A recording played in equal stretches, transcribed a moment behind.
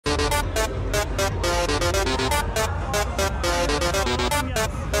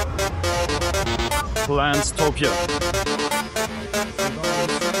Plantopia.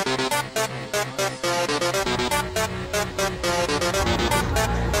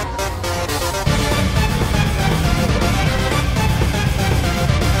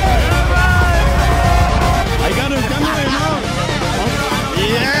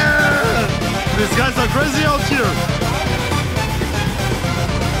 These guys are crazy out here!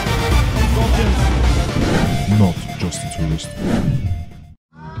 Not just a tourist.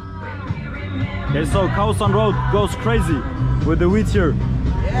 Okay, so Khao San Road goes crazy with the wheat here.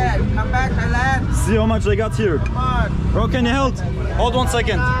 Yeah, come back, Thailand. See how much I got here. Come on. Bro, can you hold? Hold 1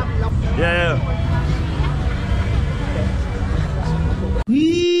 second. Yeah.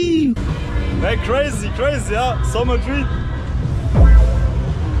 Hey, crazy, yeah. So much wheat.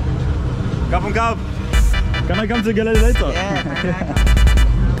 Cup and cup. Can I come to get it later? Yeah.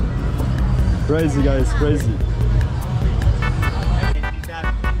 Crazy, guys, crazy.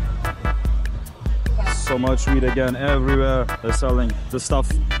 So much wheat again, everywhere they're selling the stuff.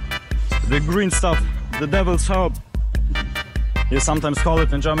 The green stuff, the devil's herb. You sometimes call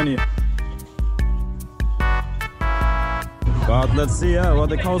it in Germany. But let's see what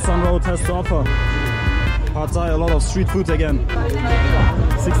the Khao San Road has to offer. Pad Thai, a lot of street food again.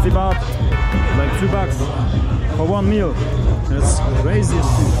 60 baht, like $2 for one meal. It's crazy.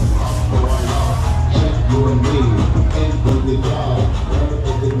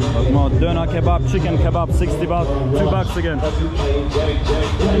 But more doner kebab, chicken kebab, 60 baht, $2 again.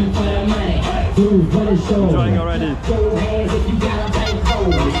 Enjoying already.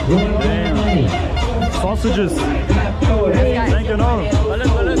 Damn. Sausages. Thank you, no.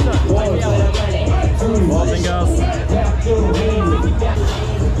 Gas.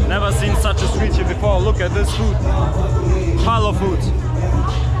 Never seen such a street here before. Look at this food. Pile of food.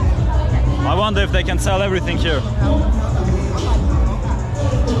 I wonder if they can sell everything here.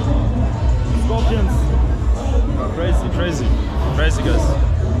 Scorpions. Crazy guys.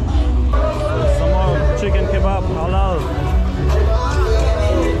 Some more chicken kebab, halal.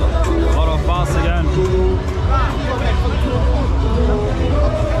 A lot of bars again.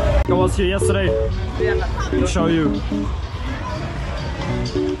 I was here yesterday. I'll show you.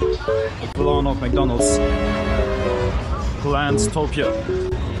 Full on of McDonald's. Plantopia.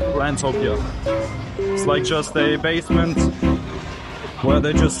 It's like just a basement where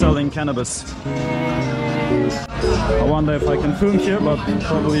they're just selling cannabis. I wonder if I can film here, but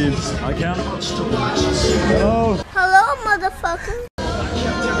probably I can. Hello! Hello, motherfucker!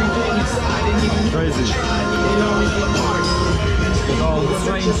 Crazy. With all the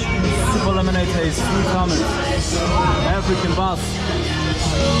strange super lemonade taste, sweet ramen, African bath.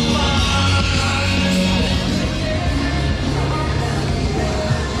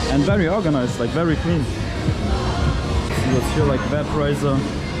 And very organized, like very clean. See what's here, like vaporizer.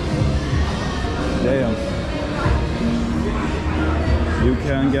 Damn. You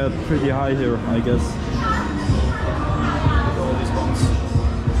can get pretty high here, I guess. Look at all these bones.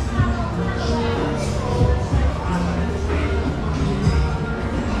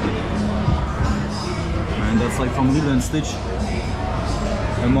 And that's like from Lilo and Stitch.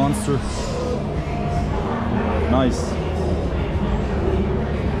 A monster. Nice.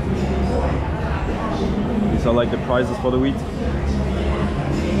 These are like the prices for the wheat.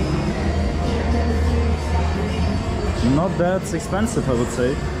 Not that expensive, I would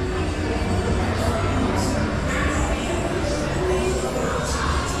say.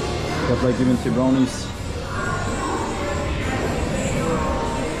 Got like even 2 brownies.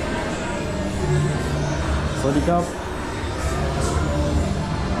 Sorry, cup.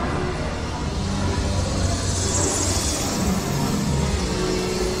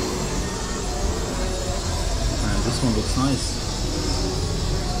 This one looks nice.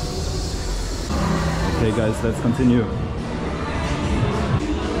 Okay guys, let's continue.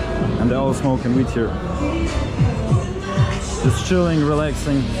 And they're all smoking weed here. Just chilling,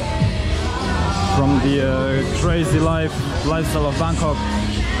 relaxing from the crazy lifestyle of Bangkok.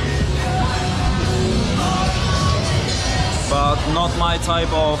 But not my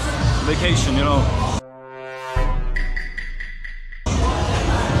type of vacation, you know.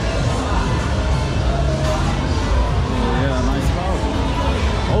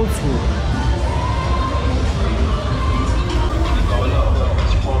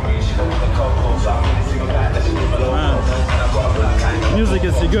 Music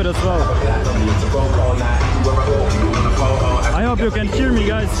is good as well. I hope you can hear me,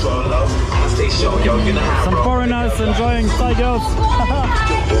 guys. Some foreigners enjoying Thai girls.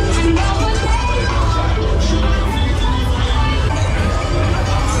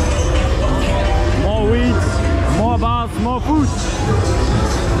 more food.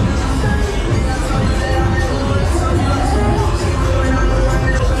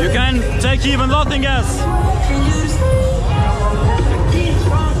 You can take even nothing else. Come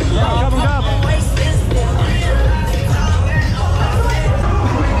on, come.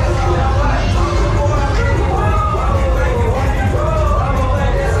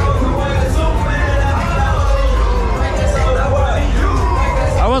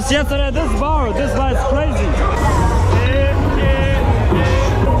 I was yesterday at this bar is crazy.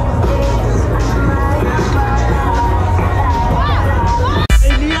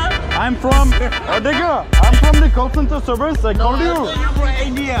 I'm from I'm from the call center service. I called you. You're from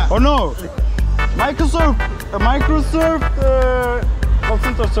India. Oh no, Microsoft call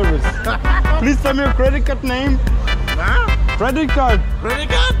center service. Please tell me your credit card name. Huh? Credit card. Credit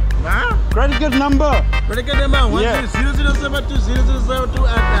card? Huh? Credit card number. Credit card number? Yeah. 0072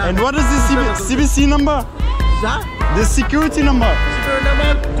 And what is the CVC number? Sir? The security number. Security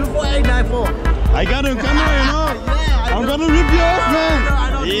number 24894. I got a camera, you know. Yeah, I'm gonna rip you off, man.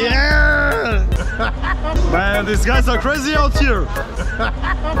 Yeah. Man, these guys are crazy out here.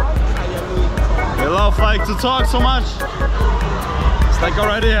 They love like to talk so much. It's like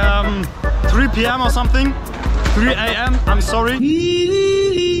already 3 p.m. or something. 3 a.m. I'm sorry.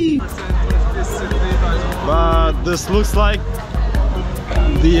 But this looks like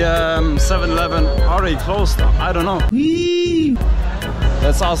the 7-Eleven already closed. I don't know.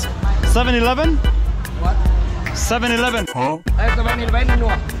 Let's ask. 7-Eleven? What? 7-Eleven. Huh?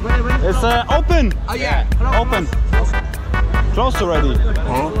 It's open. Oh yeah. Open. Closed already.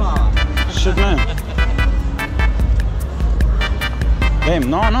 Huh? Shit, man. Damn,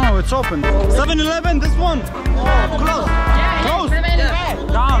 no, it's open. 7-Eleven, this one. Close. Closed.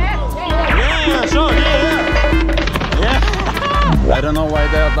 Down. Yeah, sure, yeah. I don't know why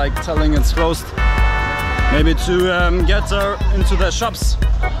they're like telling it's closed. Maybe to get into the shops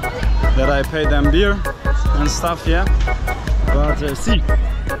that I pay them beer and stuff, yeah. But see,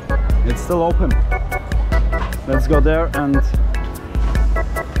 it's still open. Let's go there and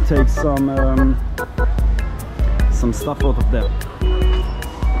take some stuff out of there.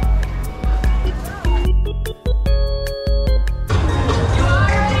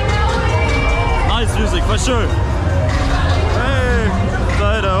 Nice music for sure. Hey,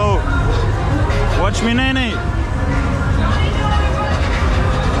 Tate, oh. Watch me, Nene.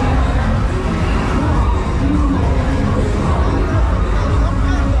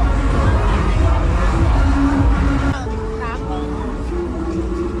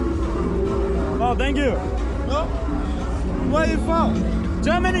 Oh, thank you. No? Where are you from?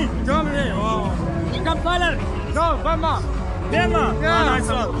 Germany. Germany. Oh. You come Thailand. No, Myanmar. Myanmar. Yeah. Oh, nice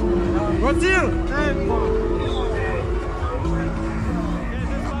one. What's you?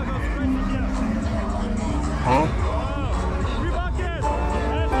 Huh?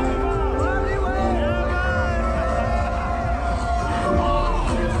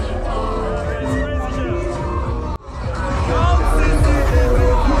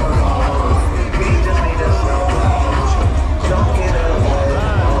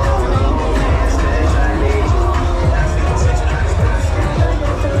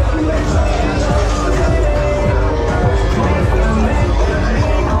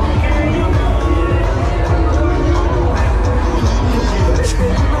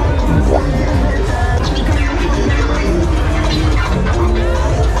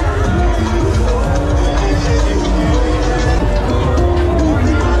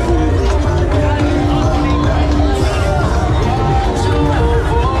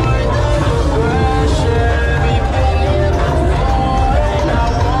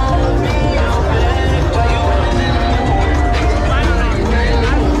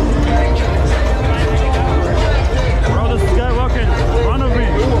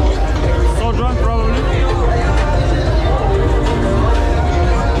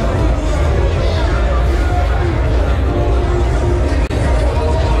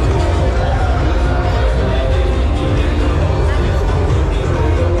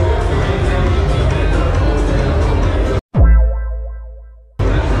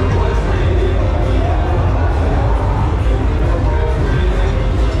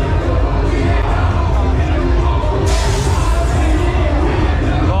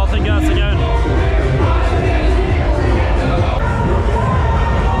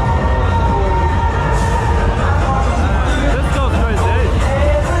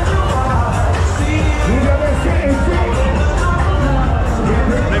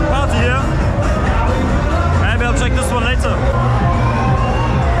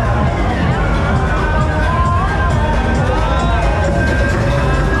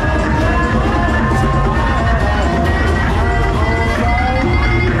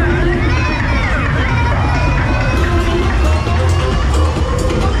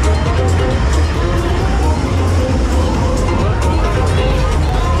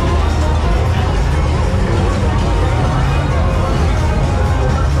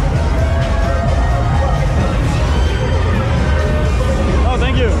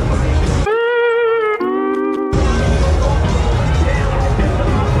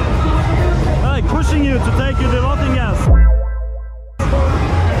 to take you the voting gas.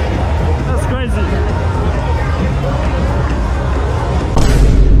 That's crazy.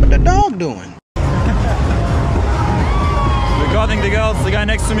 What the dog doing? Regarding the girls, the guy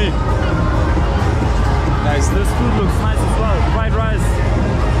next to me. Guys, this food looks nice as well. Fried rice.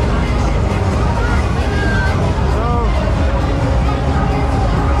 So,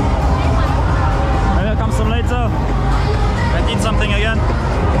 maybe I'll come some later and eat something again.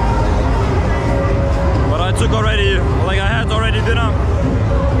 But I took already, like I had already dinner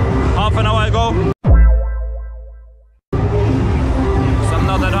half an hour ago. So I'm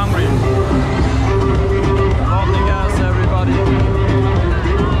not that hungry. Voting gas, everybody.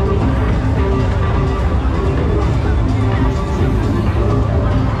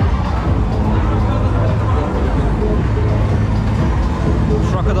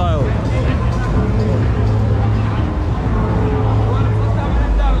 Crocodile.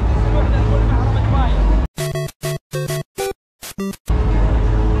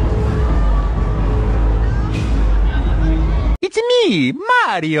 It's me,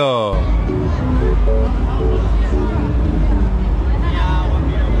 Mario.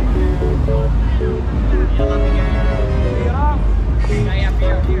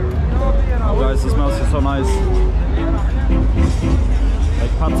 Oh guys, it smells so nice.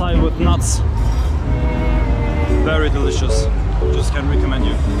 Like pad thai with nuts. Very delicious. Just can recommend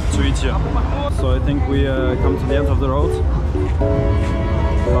you to eat here. So I think we come to the end of the road.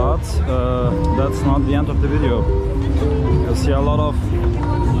 But that's not the end of the video. You'll see a lot of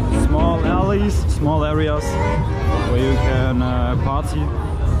small alleys, small areas where you can party.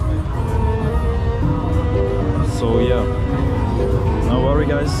 So yeah, no worry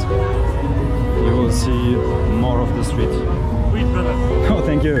guys, you will see more of the street. Oh,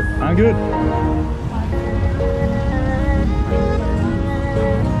 thank you. I'm good.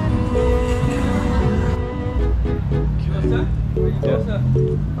 Yeah.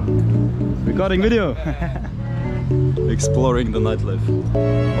 Recording video. Exploring the nightlife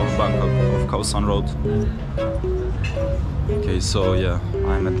of Bangkok, of Khao San Road. Okay, so yeah,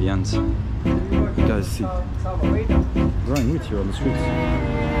 I'm at the end. You guys see, growing wheat here on the streets.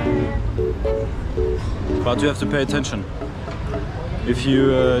 But you have to pay attention. If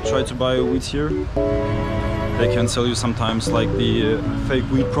you try to buy wheat here, they can sell you sometimes like the fake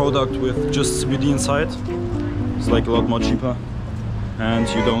wheat product with just CBD inside. It's like a lot more cheaper, and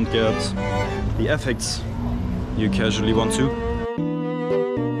you don't get the effects you casually want to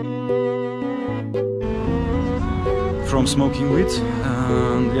from smoking wheat.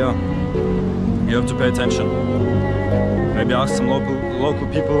 And yeah, you have to pay attention. Maybe ask some local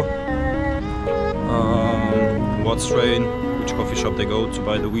people what strain, which coffee shop they go to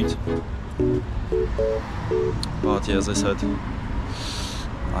buy the wheat. But yeah, as I said,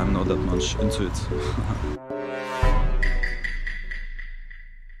 I'm not that much into it.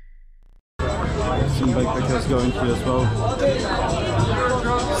 Some backpackers going here as well.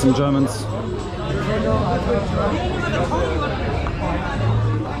 Some Germans.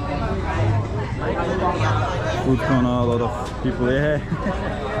 Food corner, a lot of people. Yeah.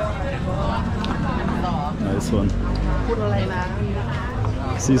 Nice one.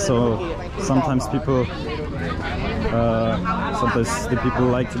 See, so sometimes people, sometimes the people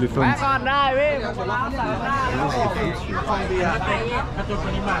like to be filmed.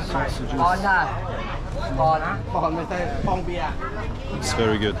 It's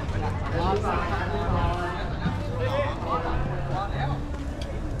very good.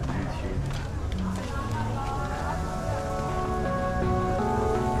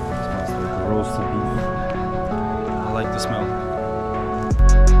 Smells like roasted beef. I like the smell.